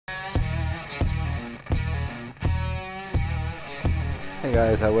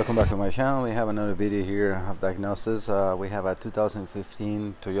Hey guys, welcome back to my channel. We have another video here of diagnosis. We have a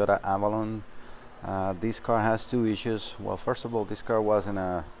 2015 Toyota Avalon. This car has two issues. Well, first of all, this car was in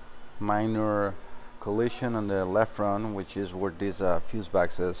a minor collision on the left front, which is where this fuse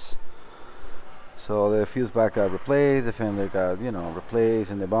box is. So the fuse box got replaced, the fender got replaced,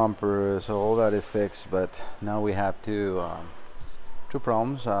 and the bumper, so all that is fixed. But now we have two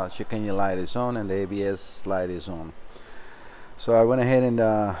problems. Chicane light is on and the ABS light is on. So I went ahead and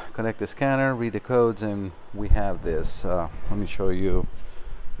connect the scanner, read the codes, and we have this. Let me show you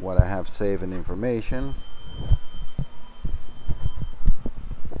what I have saved in information.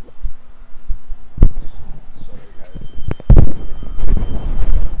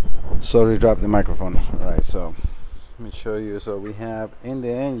 Sorry, dropped the microphone. Alright, so let me show you. So we have in the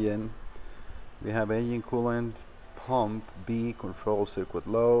engine, we have engine coolant pump B control circuit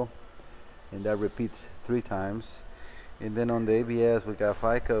low, and that repeats 3 times. And then on the ABS we got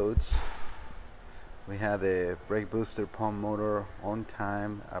 5 codes. We have the brake booster pump motor on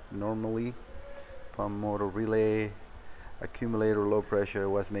time abnormally, pump motor relay, accumulator low pressure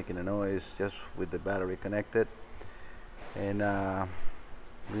was making a noise just with the battery connected, and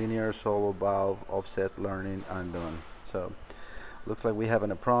linear solo valve offset learning undone. So looks like we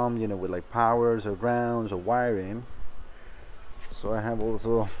having a problem with like powers or grounds or wiring. So I have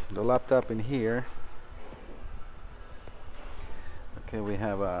also the laptop in here. Okay, we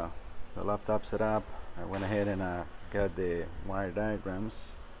have the laptop set up. I went ahead and got the wire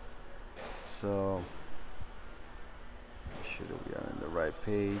diagrams. So make sure that we are on the right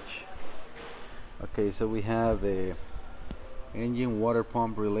page. Okay, so we have the engine water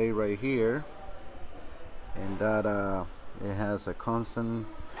pump relay right here, and that it has a constant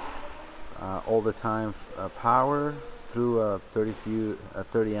all the time power through a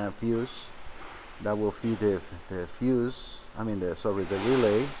 30 amp fuse that will feed the fuse. The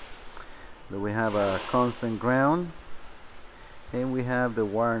relay. Then we have a constant ground, and we have the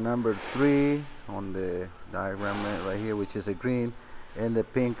wire number 3 on the diagram right here, which is a green, and the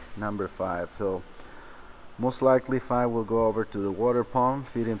pink number 5. So most likely 5 will go over to the water pump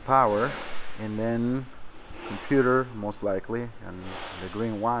feeding power, and then computer most likely, and the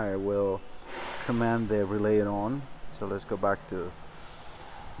green wire will command the relay on. So let's go back to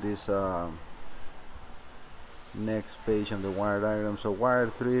this next page on the wire diagram. So wire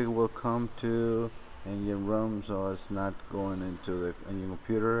 3 will come to engine room, so it's not going into the engine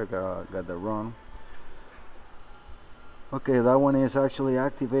computer. I got that wrong. Okay, that one is actually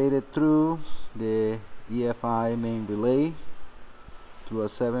activated through the EFI main relay to a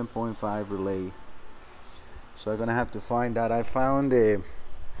 7.5 relay. So I'm gonna have to find that. I found the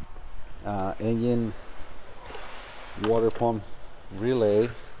engine water pump relay.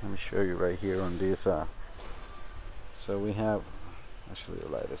 Let me show you right here on this. So we have, actually the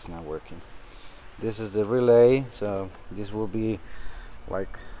light is not working. This is the relay, so this will be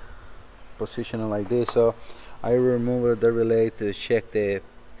like positioned like this. So I removed the relay to check this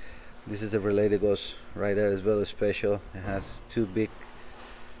is the relay that goes right there. It's very special. It has 2 big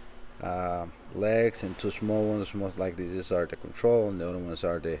legs and 2 small ones. Most likely these are the control and the other ones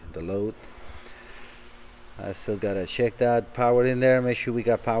are the load. I still gotta check that power in there, make sure we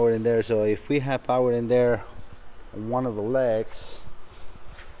got power in there. So if we have power in there on one of the legs,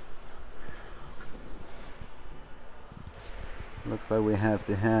 looks like we have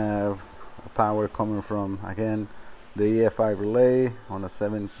to have a power coming from, again, the EFI relay on a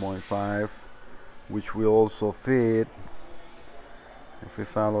 7.5, which will also feed, if we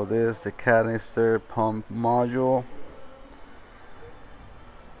follow this, the canister pump module.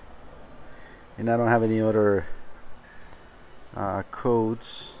 And I don't have any other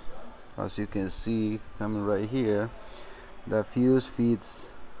codes, as you can see coming right here. The fuse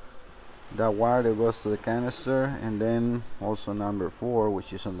feeds that wire that goes to the canister, and then also number 4,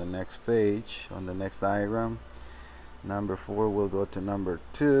 which is on the next page, on the next diagram. Number 4 will go to number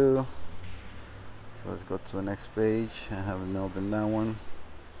 2. So let's go to the next page. I haven't opened that one.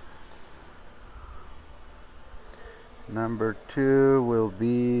 Number 2 will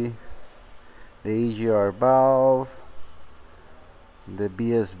be the EGR valve, the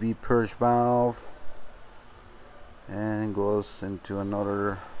BSB purge valve, and goes into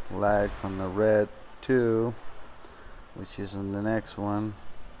another lag on the red 2, which is on the next one.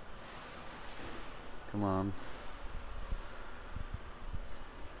 Come on.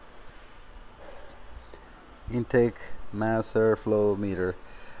 Intake mass airflow meter.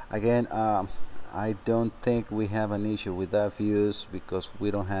 Again, I don't think we have an issue with that fuse because we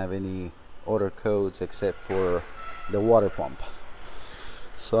don't have any other codes except for the water pump.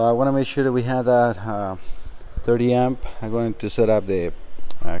 So I want to make sure that we have that 30 amp. I'm going to set up the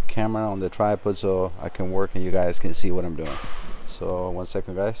camera on the tripod so I can work and you guys can see what I'm doing. So 1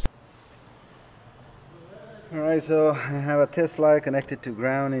 second, guys. Alright, so I have a test light connected to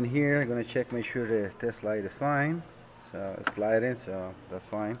ground in here. I'm going to check, make sure the test light is fine. So it's lighting, so that's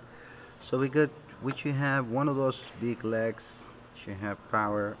fine. So we got, which you have one of those big legs, should have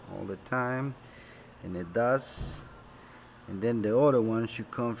power all the time, and it does. And then the other one should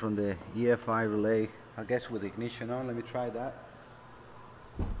come from the EFI relay, I guess with ignition on. Let me try that.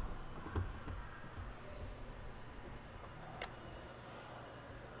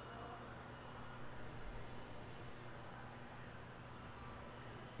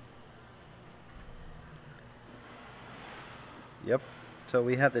 Yep, so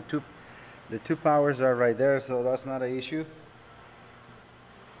we have the two powers are right there, so that's not an issue.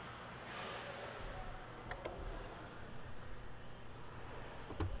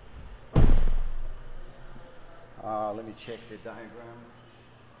 Let me check the diagram.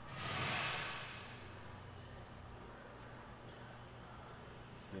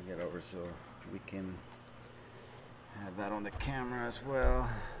 Let me get over so we can have that on the camera as well.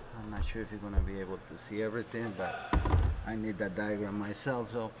 I'm not sure if you're going to be able to see everything, but I need that diagram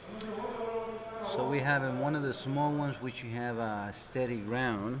myself. So we have in one of the small ones which you have a steady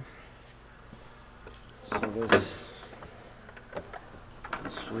ground. So let's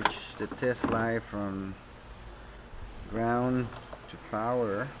switch the test light from ground to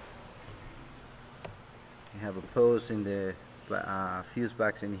power. You have a post in the fuse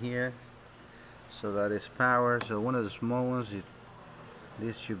box in here, so that is power. So one of the small ones,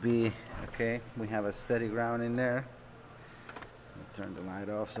 this should be okay. We have a steady ground in there. Turn the light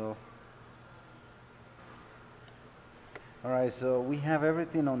off. So alright, so we have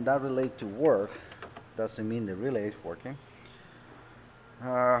everything on that relay to work. Doesn't mean the relay is working.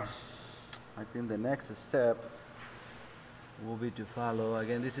 I think the next step will be to follow.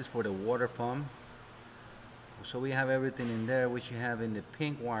 Again, this is for the water pump. So we have everything in there, which you have in the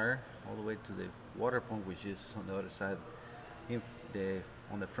pink wire all the way to the water pump, which is on the other side.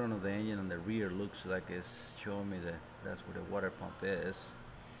 On the front of the engine, on the rear, looks like it's showing me that that's where the water pump is.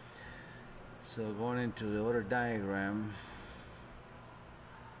 So going into the other diagram,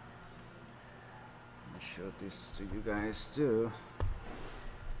 let me show this to you guys too.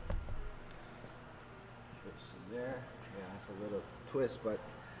 See there, yeah, it's a little twist, but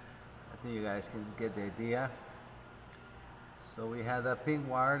I think you guys can get the idea. So we have that pink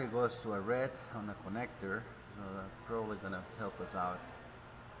wire that goes to a red on the connector, so that's probably gonna help us out.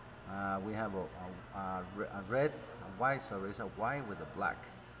 We have a red, a white, sorry, it's a white with a black.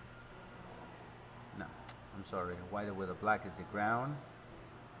 No, I'm sorry, white with a black is the ground,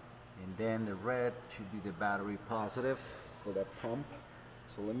 and then the red should be the battery positive for that pump.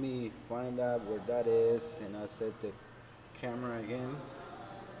 So let me find out where that is, and I'll set the camera again.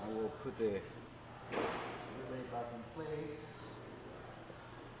 I will put the relay back in place.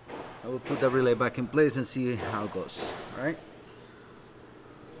 I will put the relay back in place and see how it goes. All right.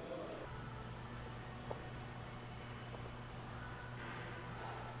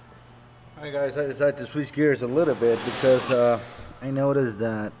 Alright guys, I decided to switch gears a little bit because I noticed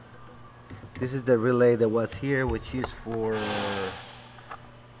that this is the relay that was here, which is for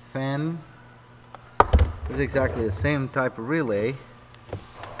fan. It's exactly the same type of relay.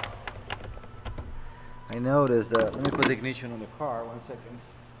 I noticed that, let me put the ignition on the car, 1 second.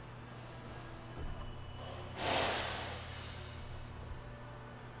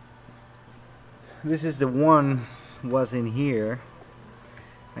 This is the one was in here.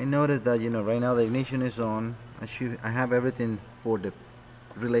 I noticed that, you know, right now the ignition is on. I have everything for the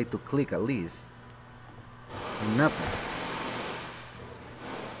relay to click at least. And nothing.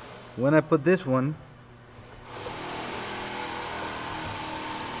 When I put this one,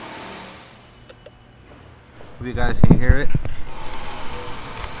 if you guys can hear it.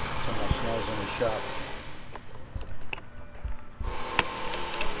 So much noise in the shop.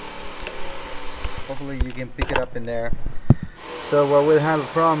 Hopefully you can pick it up in there. So what we'll have a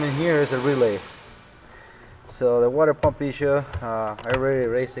problem in here is a relay. So the water pump issue, I already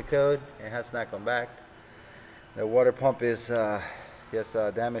erased the code. It has not come back. The water pump is just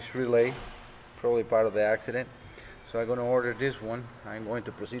a damaged relay, probably part of the accident. So I'm going to order this one. I'm going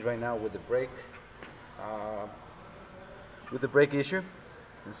to proceed right now with the brake issue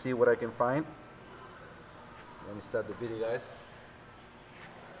and see what I can find. Let me start the video, guys.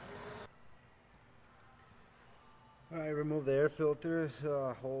 I removed the air filters,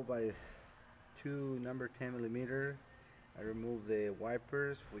 hole by 2 number 10mm. I removed the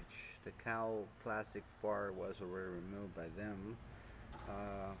wipers, which the cowl plastic part was already removed by them.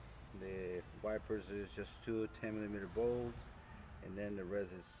 The wipers is just two 10mm bolts, and then the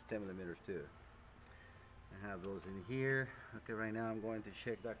rest is 10mm too. I have those in here. Okay, right now I'm going to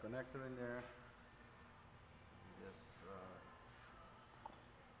check that connector in there. Just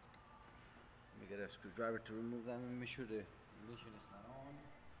let me get a screwdriver to remove that and make sure the ignition is not on.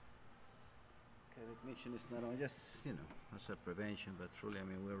 Okay, the ignition is not on, just, you know, as a prevention, but truly, I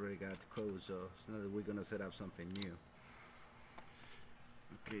mean, we already got code, so it's not that we're gonna set up something new.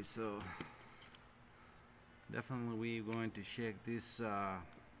 Okay, so definitely we're going to check this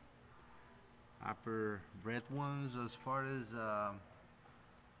upper red ones. As far as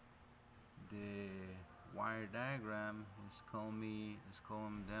the wire diagram is calling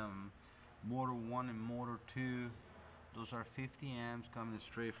them motor 1 and motor 2. Those are 50 amps coming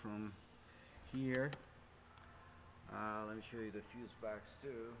straight from here. Let me show you the fuse box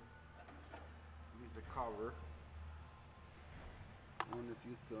too. This is the cover. On the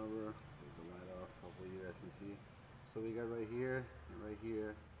fuse cover, take the light off, hopefully you guys can see. So we got right here and right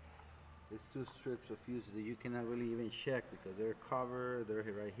here. It's two strips of fuses that you cannot really even check because they're covered, they're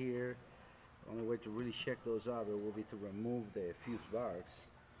right here. The only way to really check those out will be to remove the fuse box.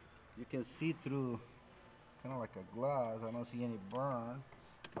 You can see through kind of like a glass. I don't see any burn,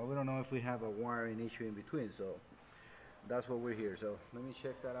 but we don't know if we have a wiring issue in between, so that's what we're here. So let me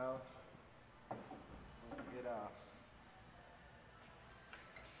check that out. Get a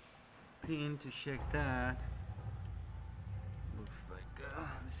pin to check that. Looks like,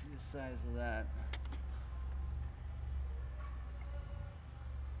 let me see the size of that.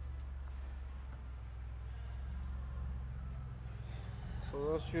 So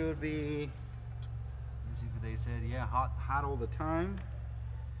those should be, let's see if they said, yeah, hot all the time.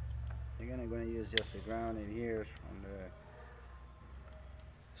 Again, I'm going to use just the ground in here on the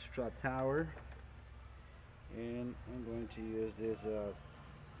strut tower. And I'm going to use this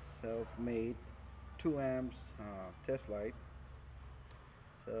self-made 2 amps test light.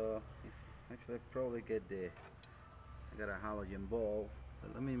 So actually I probably get I got a halogen bulb,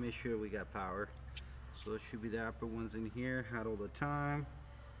 but let me make sure we got power. So it should be the upper ones in here, hot all the time.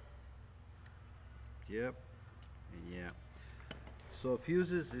 Yep, and yeah. So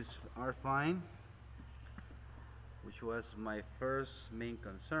fuses are fine, which was my first main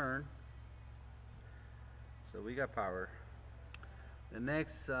concern. So we got power. The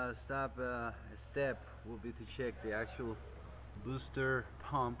next step will be to check the actual booster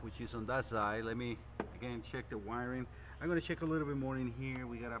pump, which is on that side. Let me again check the wiring. I'm going to check a little bit more in here.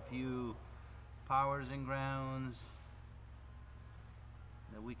 We got a few powers and grounds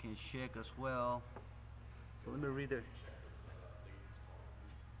that we can check as well. So let me read it.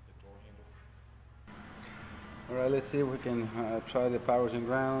 Alright, let's see if we can try the powers and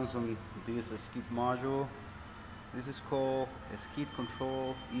grounds on this skid module. This is called a skid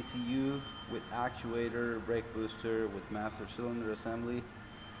control ECU with actuator, brake booster with master cylinder assembly.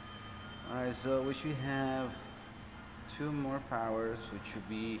 Alright, so we should have 2 more powers, which should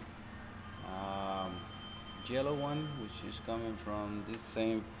be yellow one, which is coming from this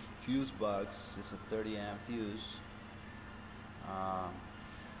same fuse box. It's a 30 amp fuse.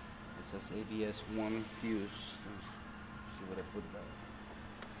 It says ABS1 fuse. Let's see what I put that.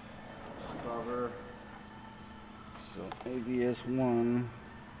 Cover. So ABS1.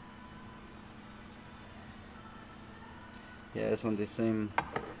 Yeah, it's on the same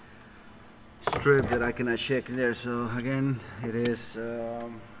strip that I cannot check there. So again, it is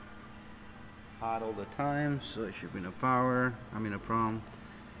hot all the time, so it should be no power. I mean, no problem.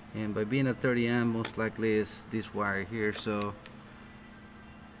 And by being a 30 amp, most likely is this wire here. So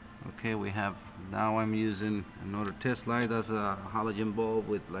okay, we have, now I'm using another test light. That's a halogen bulb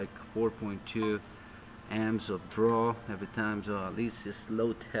with like 4.2 amps of draw every time, so at least it's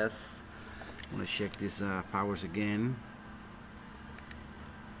low test. I'm gonna check these powers again.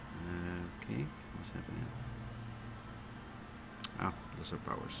 Okay, what's happening? Oh, those are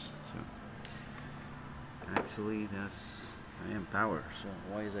powers. So actually that's power. So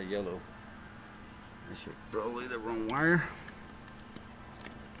why is that yellow? I should probably the wrong wire.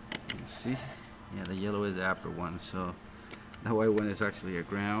 Let's see. Yeah, the yellow is the upper one, so that white one is actually a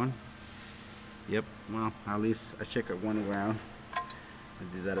ground. Yep, well, at least I check at one ground. I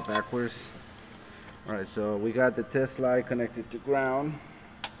did that backwards. Alright, so we got the test light connected to ground.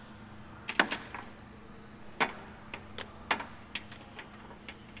 Take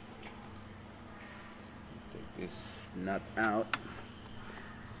this nut out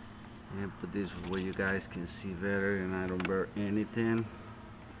and put this where you guys can see better and I don't burn anything.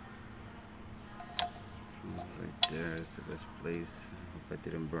 Right there is the best place. I hope I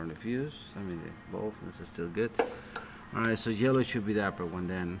didn't burn the fuse. I mean, both, this is still good. Alright, so yellow should be the upper one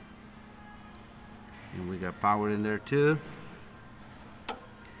then. And we got power in there too.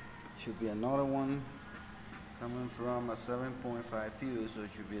 Should be another one coming from a 7.5 fuse, so it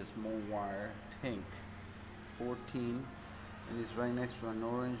should be a small wire tank 14, and it's right next to an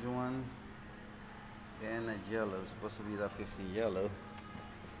orange one and a yellow. It's supposed to be that 15 yellow.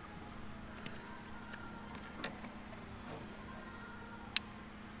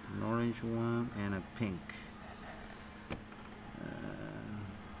 An orange one and a pink.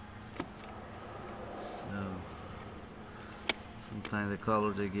 So sometimes the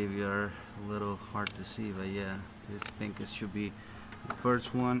colors they give you are a little hard to see, but yeah, this pink should be the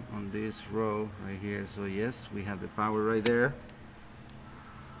first one on this row right here. So yes, we have the power right there.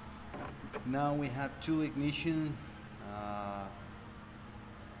 Now we have two ignition.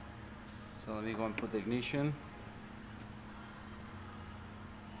 So let me go and put the ignition.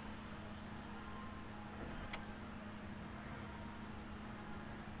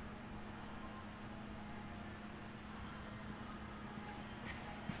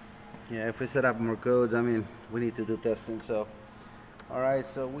 Yeah, if we set up more codes, I mean, we need to do testing. So, all right,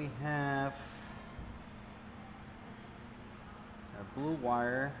 so we have a blue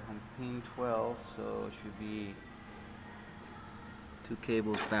wire on pin 12, so it should be two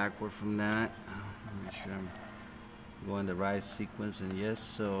cables backward from that. Make sure I'm going the right sequence, and yes,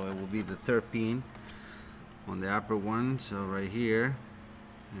 so it will be the third pin on the upper one, so right here,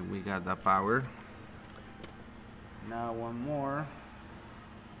 and we got that power. Now one more.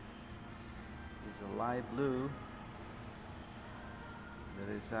 A light blue that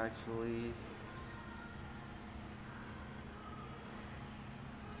is actually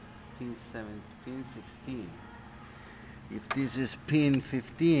pin 16. If this is pin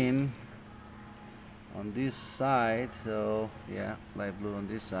 15 on this side, so yeah, light blue on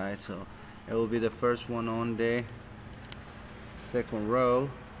this side, so it will be the first one on the second row.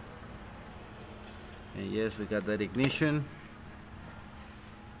 And yes, we got that ignition.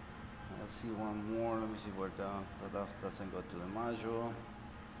 See one more. Let me see where that doesn't go to the module.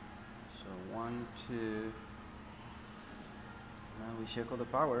 So 1, 2. Now we check all the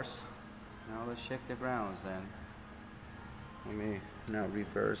powers. Now let's check the grounds then. Let me now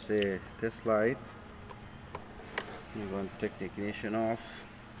reverse this light. I'm going to take the ignition off.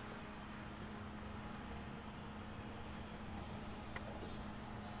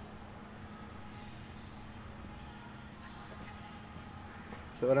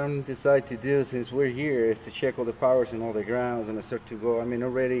 So what I'm decided to do, since we're here, is to check all the powers and all the grounds, and I start to go. I mean,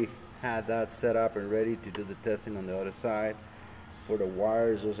 already had that set up and ready to do the testing on the other side. For the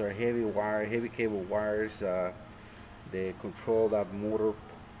wires, those are heavy cable wires. They control that motor.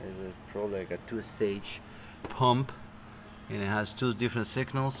 It's probably like a two-stage pump, and it has two different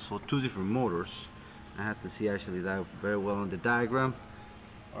signals, so two different motors. I have to see actually that very well on the diagram.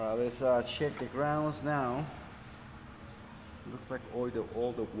 All right, let's check the grounds now. Looks like all the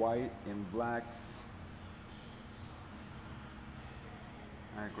white and blacks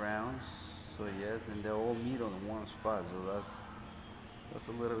are grounds. So yes, and they all meet on one spot. So that's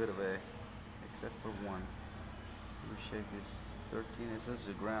a little bit of a, except for one. Let me check this 13. It says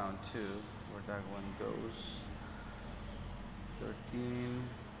the ground too, where that one goes. 13.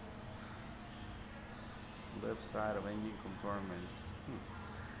 Left side of engine compartment.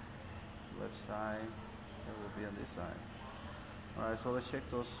 Left side. That will be on this side. Alright, so let's check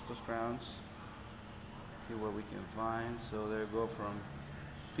those grounds, see what we can find. So they go from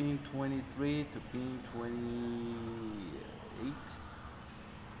pin 23 to pin 28.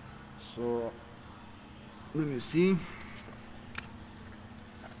 So let me see.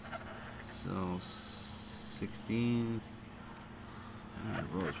 So 16. How many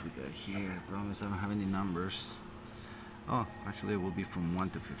rows we got here? I promise I don't have any numbers. Oh, actually it will be from 1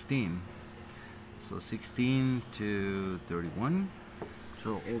 to 15. So 16 to 31.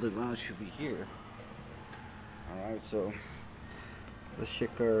 So all the grounds should be here. Alright, so let's check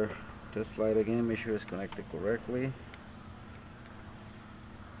our test light again, make sure it's connected correctly.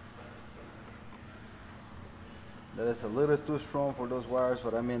 That is a little too strong for those wires,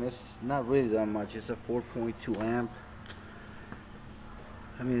 but I mean, it's not really that much. It's a 4.2 amp.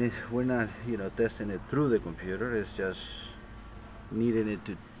 I mean, we're not, testing it through the computer. It's just needing it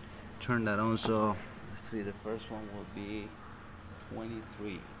to turn that on. So let's see, the first one will be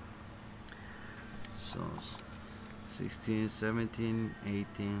 23. So 16, 17,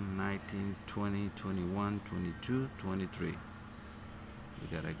 18, 19, 20, 21, 22, 23.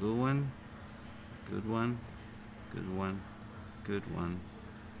 We got a good one, good one, good one, good one,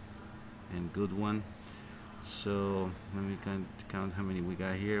 and good one. So let me count how many we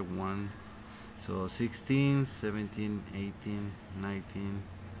got here. One. So 16, 17, 18, 19,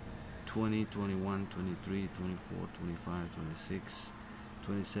 20, 21, 23, 24, 25, 26,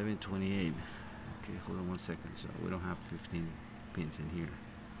 27, 28. Okay, hold on 1 second. So we don't have 15 pins in here.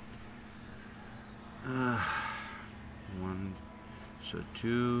 1, so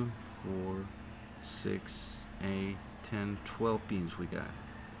 2, 4, 6, 8, 10, 12 pins we got.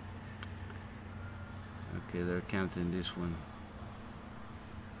 Okay, they're counting this one.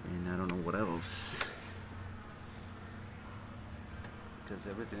 And I don't know what else. Because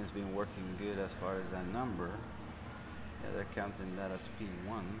everything has been working good as far as that number. Yeah, they're counting that as pin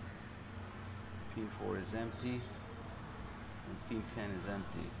 1. Pin 4 is empty. And pin 10 is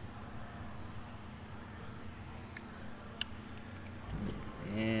empty.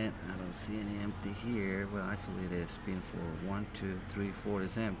 And I don't see any empty here. Well, actually it is pin 4. 1, 2, 3, 4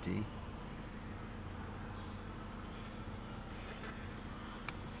 is empty.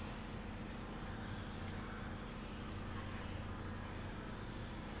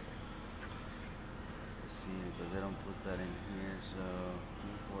 But they don't put that in here, so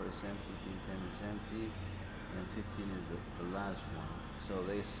pin 4 is empty, pin 10 is empty, and 15 is the last one. So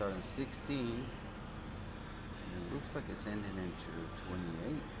they start on 16, and it looks like it's ending into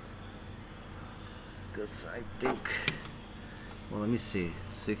 28. Because I think, well, let me see,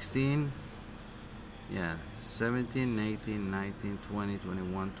 16, yeah, 17, 18, 19, 20,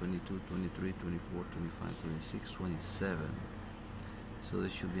 21, 22, 23, 24, 25, 26, 27. So there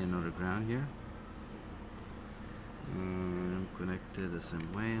should be another ground here. Connected the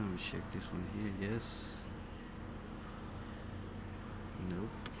same way. Let me check this one here. Yes. Nope.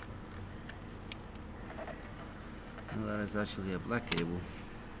 No, that is actually a black cable.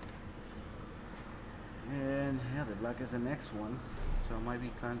 And yeah, the black is the next one. So I might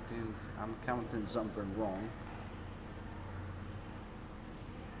be counting. I'm counting something wrong.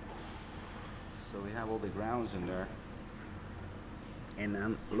 So we have all the grounds in there. And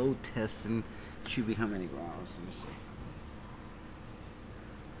I'm load testing. Should be how many grounds? Let me see.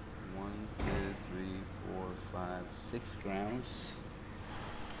 1, 2, 3, 4, 5, 6 grounds.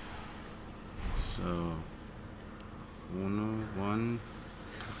 So 1,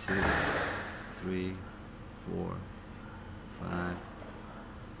 2, 3, 4, 5,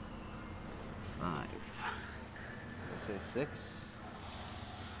 5. Let's say 6.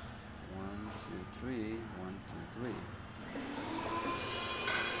 1, 2, 3. 1, 2, 3.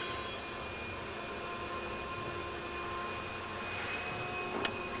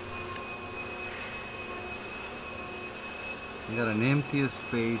 You got an empty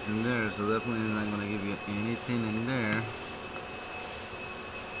space in there, so definitely not going to give you anything in there.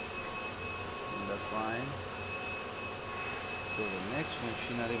 And that's fine. So the next one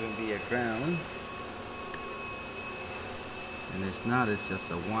should not even be a ground. And it's not, it's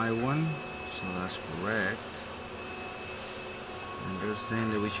just a Y one, so that's correct. And they're saying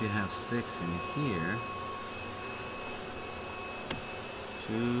that we should have 6 in here.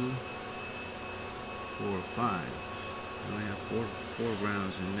 2, 4, 5. We have four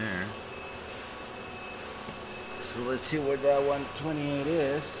grounds in there. So let's see where that 128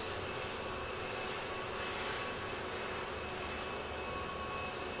 is.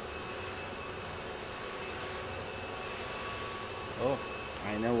 Oh,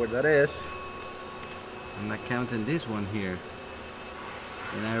 I know where that is. I'm not counting this one here.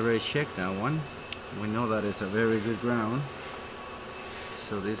 And I already checked that one. We know that it's a very good ground.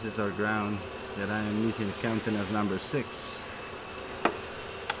 So this is our ground that I am missing, counting as number 6.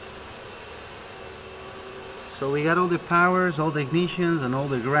 So we got all the powers, all the ignitions, and all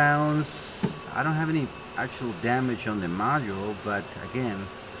the grounds. I don't have any actual damage on the module, but again,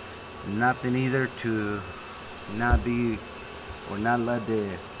 nothing either to not be or not let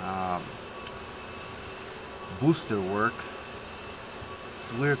the booster work.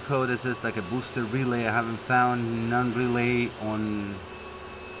 It's weird code that says like a booster relay. I haven't found none relay on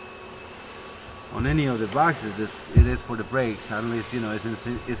any of the boxes. It is for the brakes, at least, you know,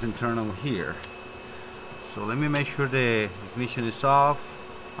 it's internal here. So let me make sure the ignition is off.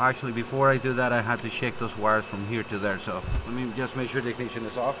 Actually, before I do that, I have to check those wires from here to there. So let me just make sure the ignition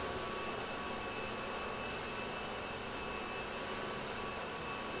is off.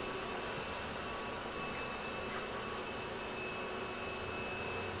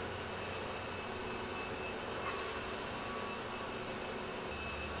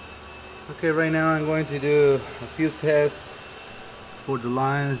 Okay, right now I'm going to do a few tests for the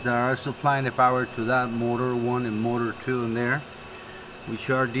lines that are supplying the power to that motor 1 and motor 2 in there, which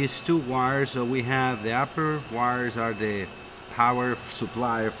are these 2 wires. So we have the upper wires are the power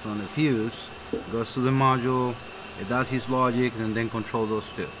supply from the fuse, goes to the module, it does its logic, and then control those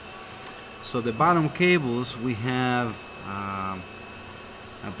 2. So the bottom cables, we have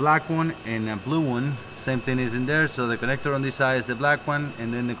a black one and a blue one. Same thing is in there. So the connector on this side is the black one,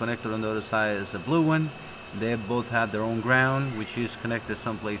 and then the connector on the other side is the blue one. They both have their own ground, which is connected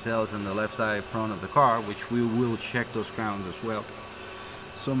someplace else on the left side front of the car, which we will check those grounds as well.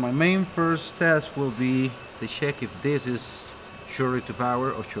 So my main first test will be to check if this is shorted to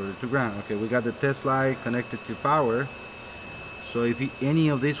power or shorted to ground. Okay, we got the test light connected to power. So if any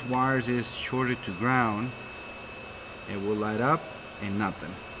of these wires is shorted to ground, it will light up and nothing.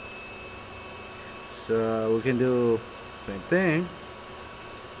 So we can do same thing.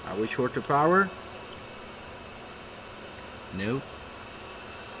 Are we short to power? Nope.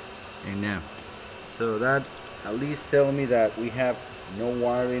 And no. So that at least tell me that we have no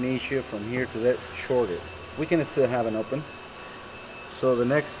wiring issue from here to that shorted. We can still have an open. So the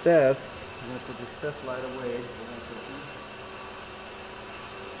next test, I'm going to put this test light away.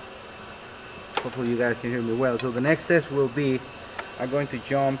 Hopefully you guys can hear me well. So the next test will be, I'm going to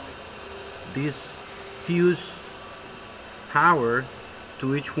jump this fuse power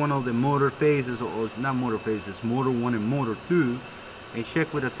to each one of the motor phases, or not motor phases, motor 1 and motor 2, and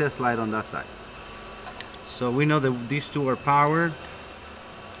check with a test light on that side. So we know that these two are powered.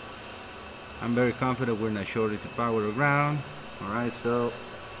 I'm very confident we're not shorted to power or ground. Alright, so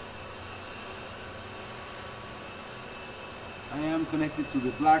I am connected to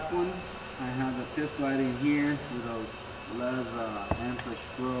the black one. I have a test light in here with a less amperage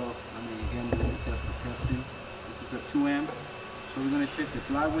flow. I mean, again, this is just for testing. This is a 2 amp. So we're going to check the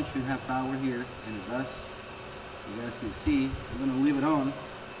black one should have power here, and it does. You guys can see. We're going to leave it on.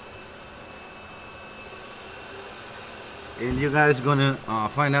 And you guys are going to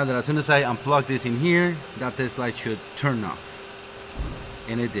find out that as soon as I unplug this in here, that test light should turn off.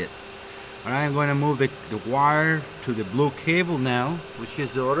 And it did. Alright, I'm going to move the wire to the blue cable now, which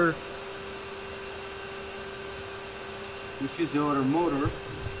is the other motor.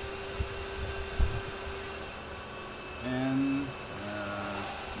 And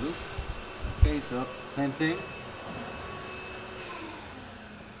look. Okay, so same thing.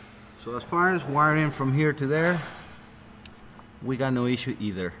 So as far as wiring from here to there, we got no issue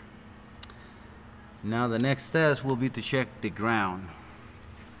either. Now the next test will be to check the ground.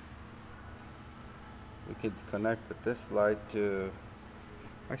 We could connect the test light to,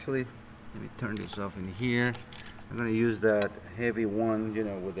 actually, let me turn this off in here. I'm going to use that heavy one, you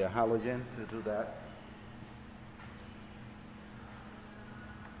know, with the halogen to do that.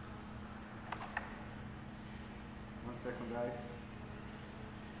 One second, guys.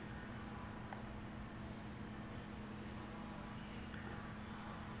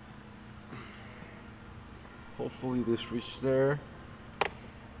 Hopefully this reaches there.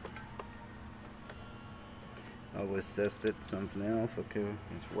 I always tested something else. Okay,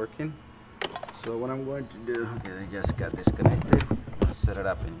 it's working. So what I'm going to do, okay, I just got disconnected. I'll set it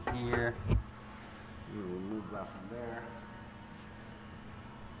up in here. We remove that from there.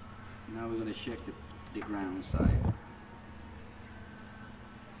 Now we're going to check the ground side.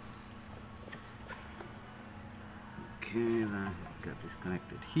 Okay, then got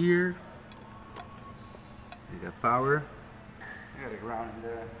disconnected here. We got power. I got a ground in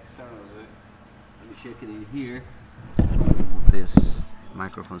there. Let me check it in here. This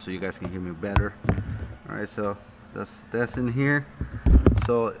microphone so you guys can hear me better. Alright, so that's in here.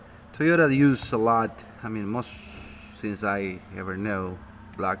 So Toyota uses a lot, I mean most since I ever know,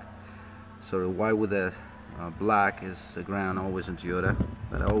 black. So why would the black is the ground always in Toyota,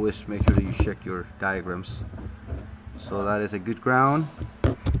 but always make sure that you check your diagrams. So that is a good ground,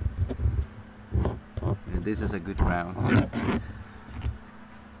 and this is a good ground.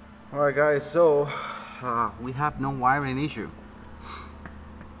 Alright guys, so we have no wiring issue.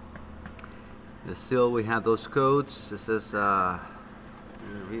 Still we have those codes. It says, let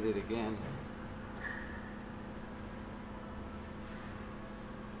me read it again.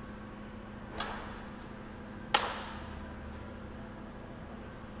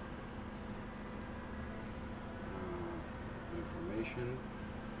 Information.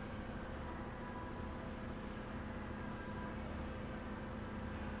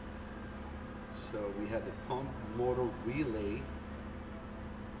 So we have the pump motor relay.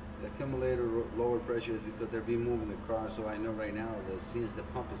 The accumulator lower pressure is because they're being moving the car, so I know right now that since the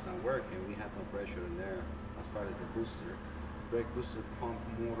pump is not working, we have no pressure in there as far as the booster. Brake booster pump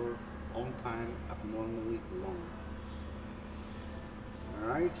motor on time abnormally long.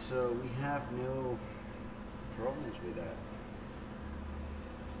 Alright, so we have no problems with that.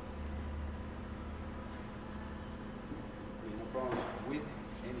 No problems with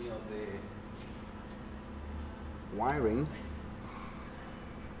any of the wiring.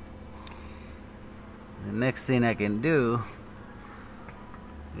 The next thing I can do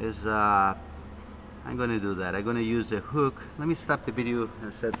is I'm gonna do that. I'm gonna use the hook. Let me stop the video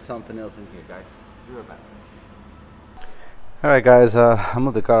and set something else in here, guys. Be right back. Alright guys, I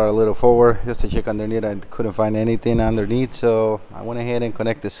moved the car a little forward just to check underneath. I couldn't find anything underneath, so I went ahead and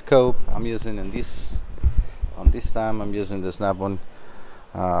connect the scope. I'm using on this time I'm using the Snap-on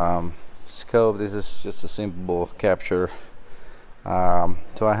scope. This is just a simple capture.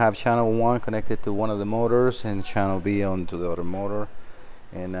 So I have channel 1 connected to one of the motors and channel B onto the other motor,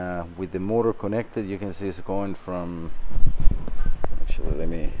 and with the motor connected, you can see it's going from, actually let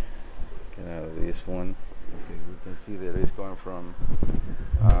me get out of this one. Okay, we can see that it's going from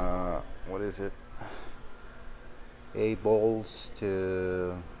what is it, 8 volts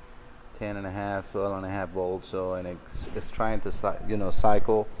to 10.5, 12.5 volts. So, and it's trying to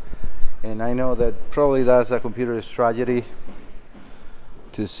cycle. And I know that probably that's a computer strategy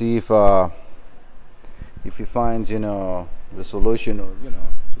to see if he finds the solution, or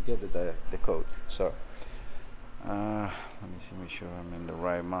to get the code. So let me see, make sure I'm in the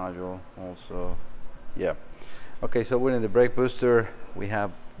right module also. Yeah, okay, so we're in the brake booster. We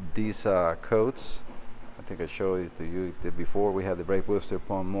have these codes. I think I showed it to you before. We have the brake booster,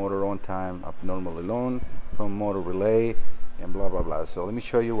 pump motor on time, abnormally low, pump motor relay, and blah blah blah. So let me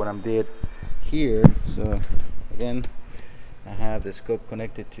show you what I did here. So again, I have the scope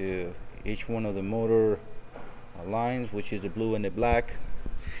connected to each one of the motor lines, which is the blue and the black.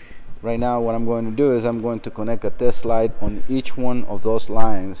 Right now what I'm going to do is I'm going to connect a test light on each one of those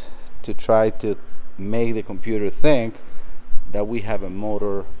lines to try to make the computer think that we have a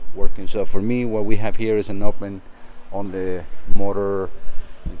motor working. So for me, what we have here is an open on the motor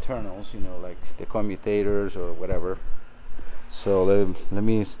internals, like the commutators or whatever. So let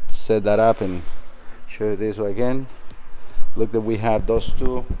me set that up and show you this. So again, look that we have those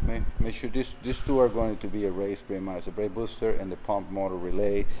two. Make sure these two are going to be erased pretty much, the brake booster and the pump motor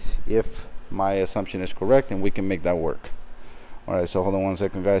relay, if my assumption is correct, and we can make that work. Alright, so hold on one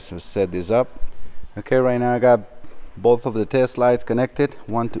second guys to set this up. Okay, right now I got both of the test lights connected,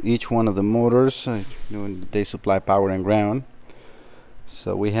 one to each one of the motors. They supply power and ground.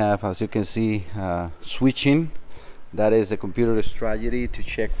 So we have, as you can see, switching. That is a computer strategy to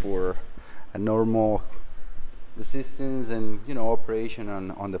check for a normal resistance and operation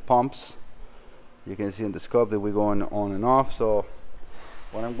on the pumps. You can see in the scope that we're going on and off. So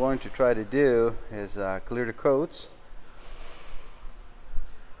what I'm going to try to do is clear the codes,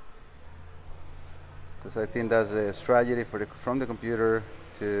 because I think that's a strategy from the computer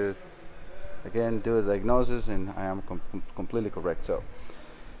to again do a diagnosis, and I am completely correct. So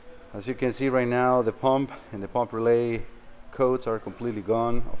as you can see right now, the pump and the pump relay codes are completely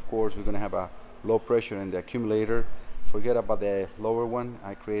gone. Of course, we're going to have a low pressure in the accumulator. Forget about the lower one.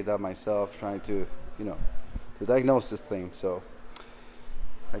 I created that myself, trying to to diagnose this thing. So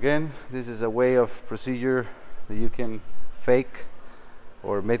again, this is a way of procedure that you can fake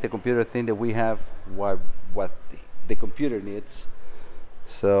or make the computer think that we have what the computer needs.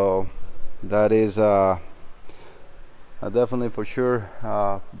 So that is definitely for sure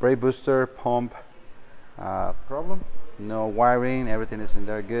brake booster pump problem. No wiring, everything is in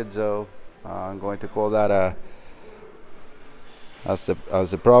there good. So I'm going to call that as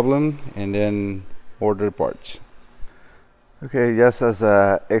a problem, and then order parts. Okay, just as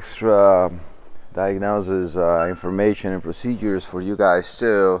extra diagnosis information and procedures for you guys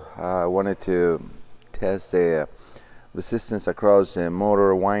too, I wanted to test the resistance across the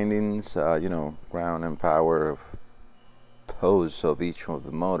motor windings, ground and power posts of each of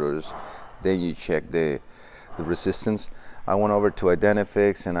the motors. Then you check the resistance. I went over to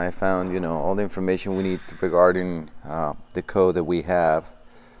Identifix and I found all the information we need regarding the code that we have.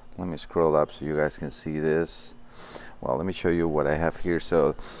 Let me scroll up so you guys can see this. Well, let me show you what I have here.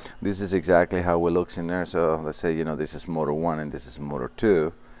 So this is exactly how it looks in there. So let's say this is motor 1 and this is motor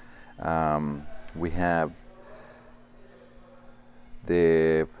 2. We have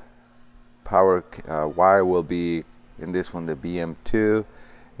the power wire will be in this one the BM2,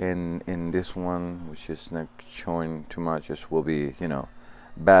 and in this one, which is not showing too much, this will be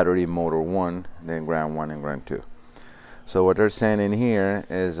battery motor 1, then ground 1 and ground 2. So what they're saying in here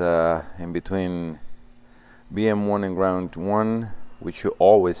is in between BM1 and ground 1, we should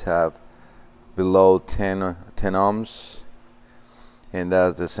always have below 10 ohms, and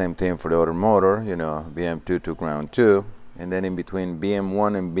that's the same thing for the other motor, BM2 to ground 2. And then in between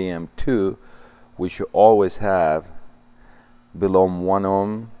BM1 and BM2, we should always have below 1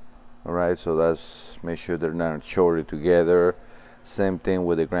 ohm. Alright, so that's, make sure they're not shorted together. Same thing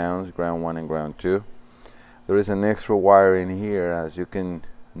with the grounds, ground 1 and ground 2. There is an extra wire in here, as you can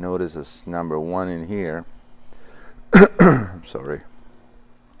notice, as number 1 in here. I'm sorry.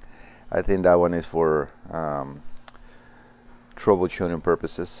 I think that one is for troubleshooting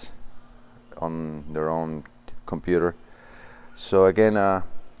purposes on their own computer. So again, I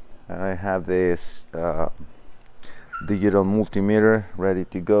have this digital multimeter ready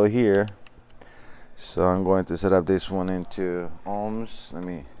to go here. So I'm going to set up this one into ohms. Let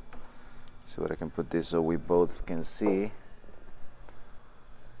me see what I can put this so we both can see.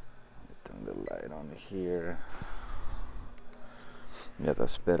 Turn the light on here. Yeah,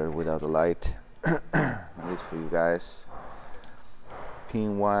 that's better without the light. At least for you guys.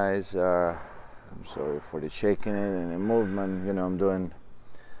 Pin wise, I'm sorry for the shaking it and the movement. You know, I'm doing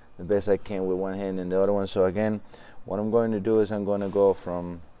the best I can with one hand and the other one. So again, what I'm going to do is I'm going to go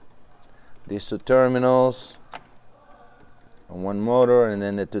from these two terminals on one motor, and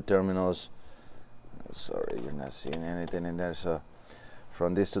then the two terminals. Sorry, you're not seeing anything in there. So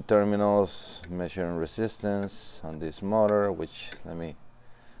from these two terminals, measuring resistance on this motor, which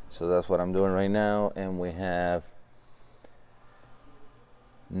so that's what I'm doing right now, and we have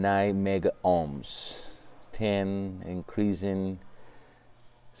 9 mega ohms, 10 increasing.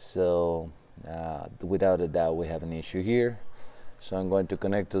 So without a doubt we have an issue here. So I'm going to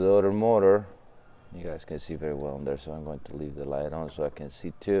connect to the other motor. You guys can see very well in there, so I'm going to leave the light on so I can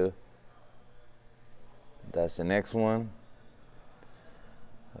see too. That's the next one.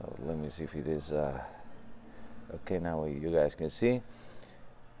 Let me see if it is okay. Now you guys can see,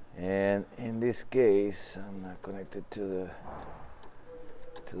 and in this case I'm not connected to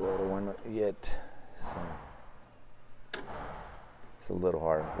the other one yet, so it's a little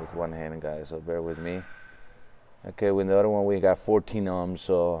hard with one hand, guys, so bear with me. Okay, with the other one we got 14 ohms,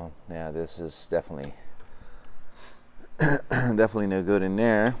 so yeah, this is definitely definitely no good in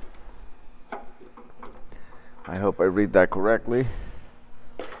there. I hope I read that correctly.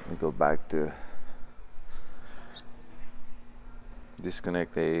 Let me go back to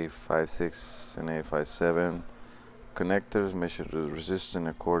disconnect A56 and A57 connectors, measure the resistance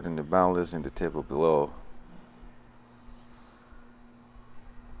according to ballast in the table below.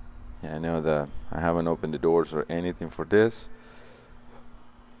 Yeah, I know that I haven't opened the doors or anything for this.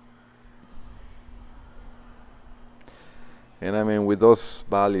 And I mean, with those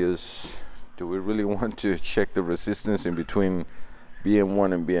values, do we really want to check the resistance in between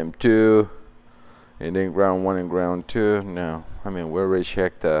BM1 and BM2 and then ground 1 and ground 2? No, I mean, we already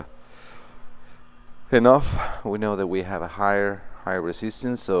checked enough. We know that we have a higher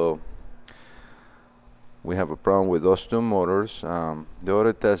resistance, so we have a problem with those two motors. The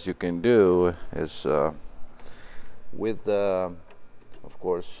other test you can do is with of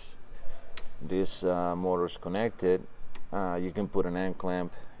course these motors connected, you can put an end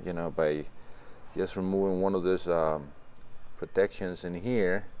clamp, you know, by just removing one of those protections in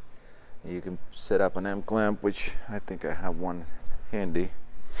here. You can set up an M clamp, which I think I have one handy.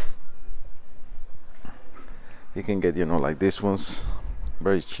 You can get, you know, like this one's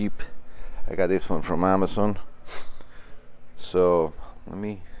very cheap. I got this one from Amazon. So let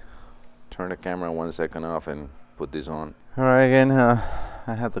me turn the camera 1 second off and put this on. All right, again,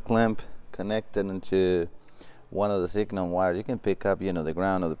 I have the clamp connected into one of the signal wires. You can pick up, you know, the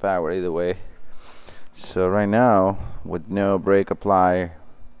ground or the power, either way. So right now, with no brake apply,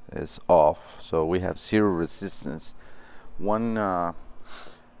 is off. So we have 0 resistance. One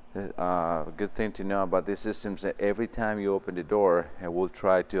good thing to know about this system is that every time you open the door, it will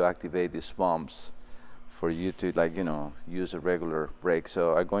try to activate these pumps for you to, like, you know, use a regular brake.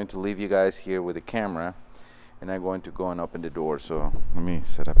 So I'm going to leave you guys here with the camera, and I'm going to go and open the door. So let me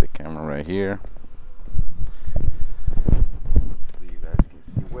set up the camera right here. Hopefully you guys can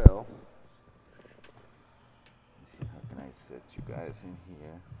see well. Let's see, how can I set you guys in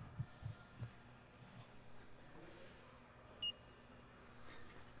here?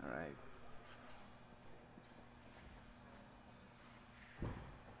 All right.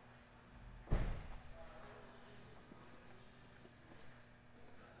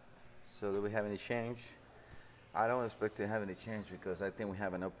 So do we have any change? I don't expect to have any change because I think we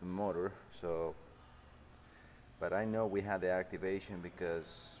have an open motor. So, but I know we have the activation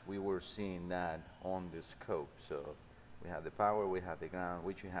because we were seeing that on the scope. So we have the power, we have the ground,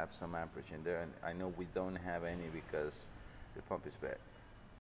 which we have some amperage in there, and I know we don't have any because the pump is bad.